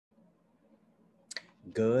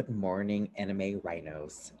Good morning, Anime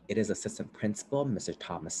Rhinos. It is Assistant Principal Mr.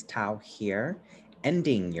 Thomas Tao here,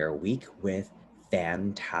 ending your week with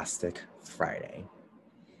Fantastic Friday.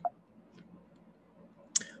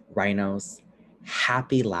 Rhinos,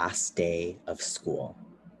 happy last day of school.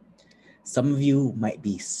 Some of you might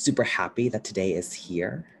be super happy that today is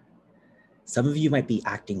here. Some of you might be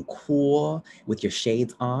acting cool with your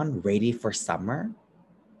shades on, ready for summer.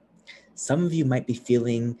 Some of you might be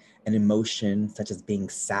feeling an emotion such as being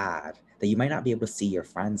sad that you might not be able to see your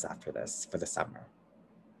friends after this for the summer.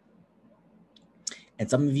 And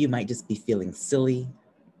some of you might just be feeling silly,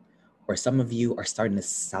 or some of you are starting to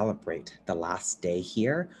celebrate the last day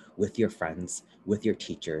here with your friends, with your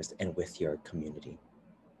teachers, and with your community.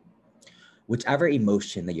 Whichever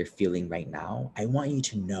emotion that you're feeling right now, I want you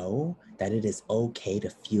to know that it is okay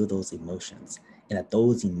to feel those emotions and that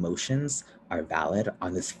those emotions are valid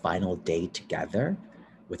on this final day together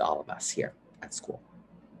with all of us here at school.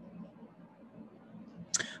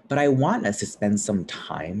 But I want us to spend some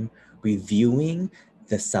time reviewing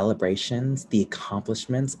the celebrations, the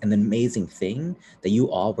accomplishments, and the amazing thing that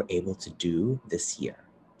you all were able to do this year.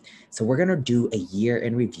 So we're gonna do a year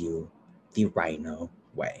in review, the Rhino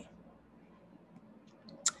way.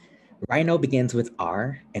 Rhino begins with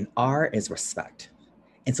R, and R is respect.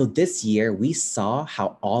 And so this year, we saw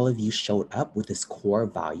how all of you showed up with this core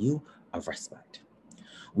value of respect.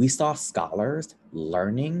 We saw scholars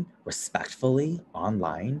learning respectfully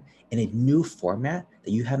online in a new format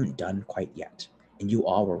that you haven't done quite yet. And you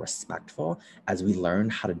all were respectful as we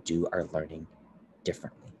learned how to do our learning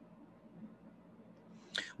differently.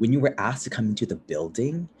 When you were asked to come into the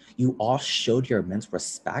building, you all showed your immense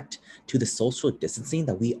respect to the social distancing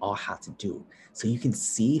that we all had to do. So you can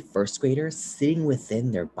see first graders sitting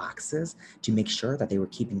within their boxes to make sure that they were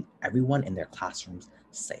keeping everyone in their classrooms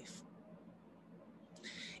safe.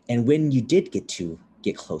 And when you did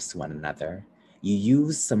get close to one another, you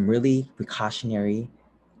used some really precautionary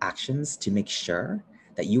actions to make sure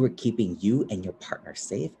that you were keeping you and your partner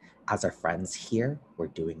safe as our friends here were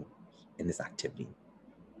doing in this activity.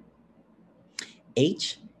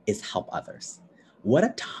 H is help others. What a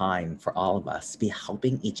time for all of us to be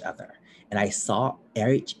helping each other. And I saw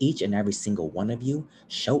each and every single one of you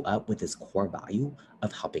show up with this core value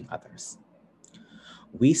of helping others.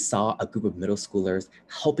 We saw a group of middle schoolers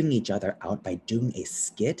helping each other out by doing a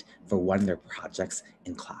skit for one of their projects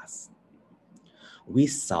in class. We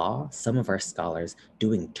saw some of our scholars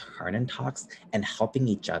doing turn-in talks and helping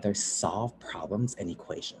each other solve problems and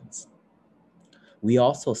equations. We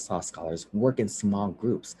also saw scholars work in small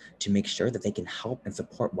groups to make sure that they can help and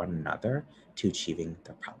support one another to achieving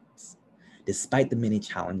their problems. Despite the many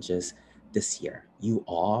challenges this year, you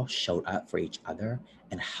all showed up for each other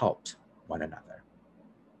and helped one another.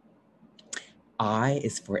 I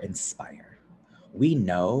is for inspire. We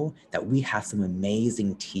know that we have some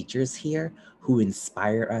amazing teachers here who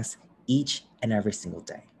inspire us each and every single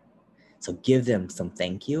day. So give them some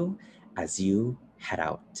thank you as you head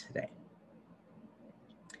out today.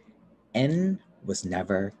 N was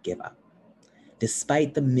never give up.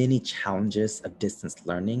 Despite the many challenges of distance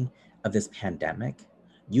learning of this pandemic,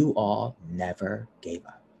 you all never gave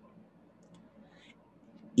up.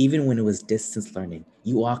 Even when it was distance learning,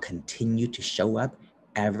 you all continued to show up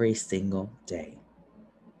every single day.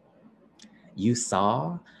 You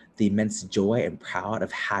saw the immense joy and proud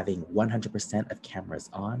of having 100% of cameras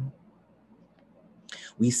on.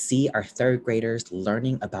 We see our third graders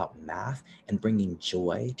learning about math and bringing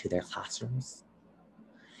joy to their classrooms.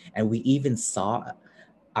 And we even saw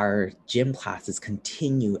our gym classes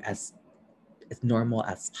continue as normal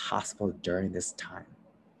as possible during this time.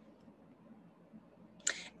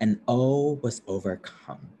 And O was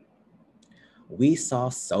overcome. We saw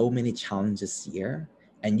so many challenges this year,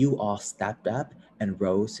 and you all stepped up and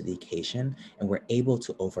rose to the occasion and were able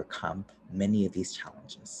to overcome many of these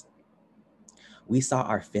challenges. We saw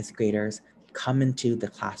our fifth graders come into the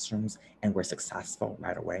classrooms and were successful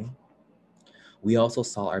right away. We also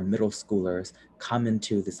saw our middle schoolers come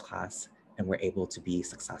into this class and were able to be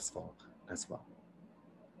successful as well.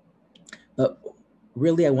 But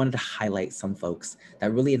really, I wanted to highlight some folks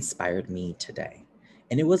that really inspired me today.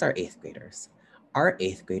 And it was our eighth graders. Our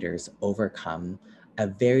eighth graders overcome a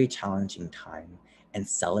very challenging time and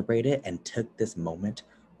celebrated and took this moment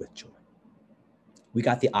with joy. We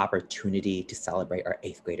got the opportunity to celebrate our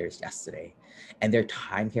eighth graders yesterday, and their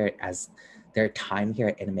time here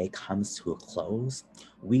at Anime comes to a close.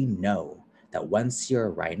 We know that once you're a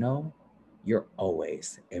Rhino, you're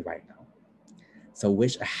always a Rhino. So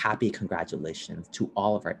wish a happy congratulations to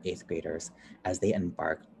all of our eighth graders as they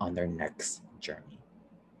embark on their next journey.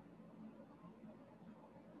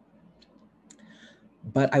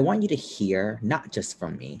 But I want you to hear, not just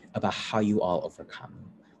from me, about how you all overcome,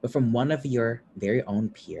 but from one of your very own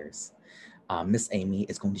peers. Miss Amy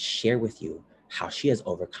is going to share with you how she has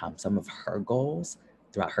overcome some of her goals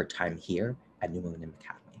throughout her time here at New Millennium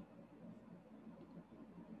Academy.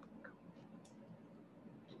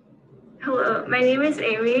 Hello, my name is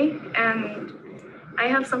Amy, and I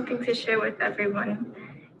have something to share with everyone.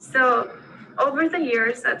 So, over the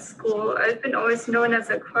years at school, I've been always known as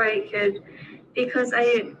a quiet kid because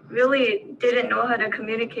I really didn't know how to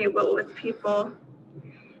communicate well with people.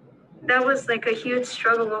 That was like a huge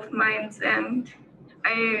struggle of mine, and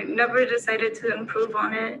I never decided to improve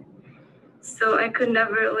on it. So I could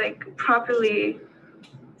never like properly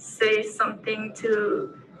say something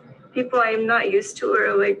to people I'm not used to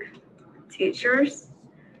or like teachers.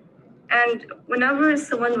 And whenever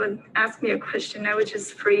someone would ask me a question, I would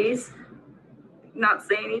just freeze, not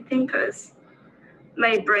say anything, because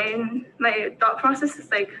my thought process is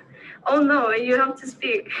like, oh no, you have to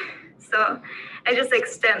speak. So I just like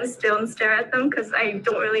stand still and stare at them because I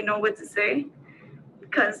don't really know what to say,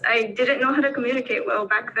 because I didn't know how to communicate well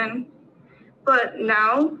back then. But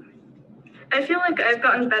now I feel like I've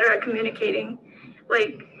gotten better at communicating.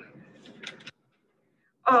 Like,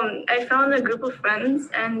 I found a group of friends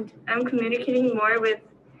and I'm communicating more with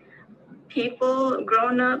people,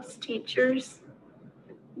 grown-ups, teachers,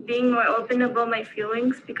 being more open about my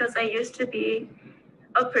feelings because I used to be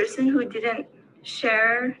a person who didn't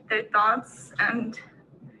share their thoughts and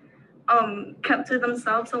kept to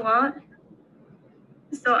themselves a lot.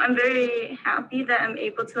 So I'm very happy that I'm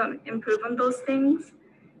able to improve on those things.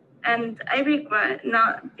 And I regret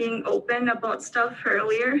not being open about stuff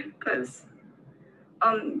earlier because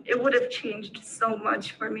it would have changed so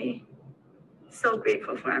much for me. So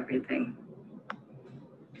grateful for everything.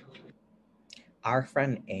 Our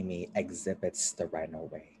friend Amy exhibits the Rhino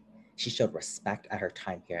way. She showed respect at her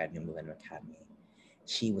time here at New Millennium Academy.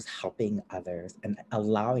 She was helping others and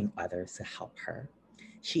allowing others to help her.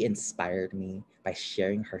 She inspired me by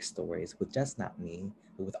sharing her stories with just not me,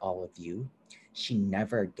 but with all of you. She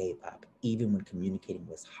never gave up, even when communicating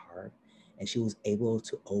was hard, and she was able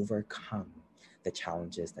to overcome the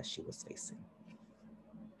challenges that she was facing.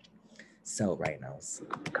 So, Rhinos,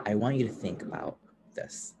 I want you to think about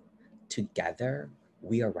this. Together,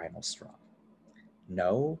 we are Rhino Strong.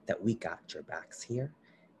 Know that we got your backs here.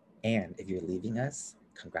 And if you're leaving us,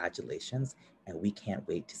 congratulations. And we can't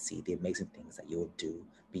wait to see the amazing things that you will do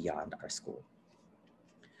beyond our school.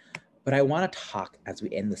 But I want to talk as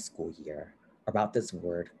we end the school year about this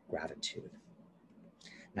word gratitude.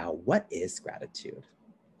 Now, what is gratitude?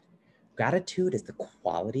 Gratitude is the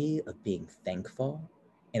quality of being thankful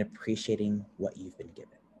and appreciating what you've been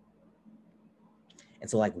given. And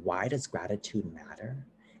so, like, why does gratitude matter?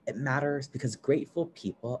 It matters because grateful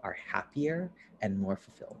people are happier and more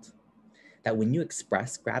fulfilled. That when you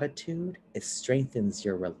express gratitude, it strengthens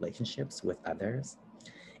your relationships with others,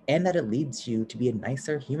 and that it leads you to be a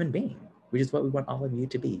nicer human being, which is what we want all of you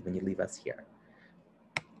to be when you leave us here.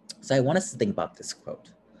 So I want us to think about this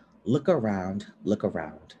quote. Look around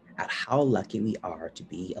at how lucky we are to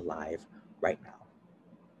be alive right now.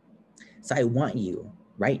 So I want you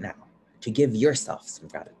right now to give yourself some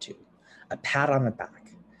gratitude, a pat on the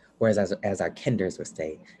back, or as our kinders would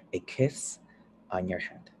say, a kiss on your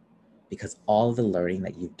head. Because all the learning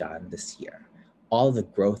that you've done this year, all the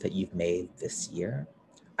growth that you've made this year,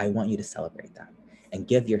 I want you to celebrate that and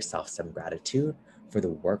give yourself some gratitude for the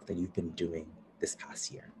work that you've been doing this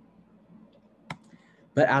past year.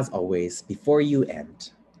 But as always, before you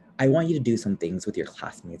end, I want you to do some things with your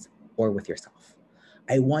classmates or with yourself.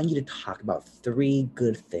 I want you to talk about 3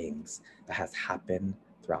 good things that has happened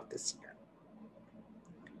throughout this year.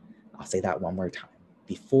 I'll say that one more time.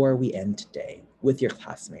 Before we end today, with your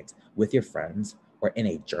classmates, with your friends, or in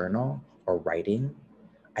a journal or writing,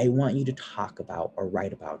 I want you to talk about or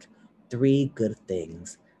write about 3 good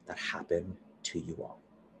things that happened to you all.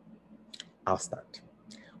 I'll start.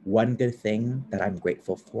 One good thing that I'm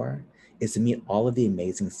grateful for is to meet all of the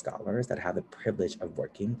amazing scholars that have the privilege of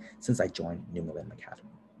working since I joined New Millennium Academy.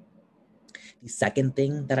 The second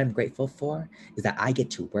thing that I'm grateful for is that I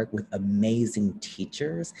get to work with amazing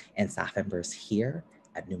teachers and staff members here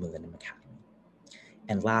at New Millennium Academy.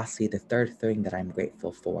 And lastly, the third thing that I'm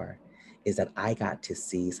grateful for is that I got to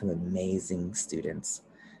see some amazing students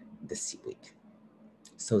this week.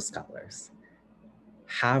 So scholars,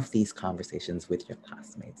 have these conversations with your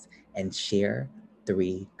classmates and share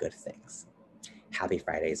 3 good things. Happy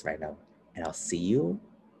Fridays right now, and I'll see you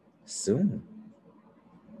soon.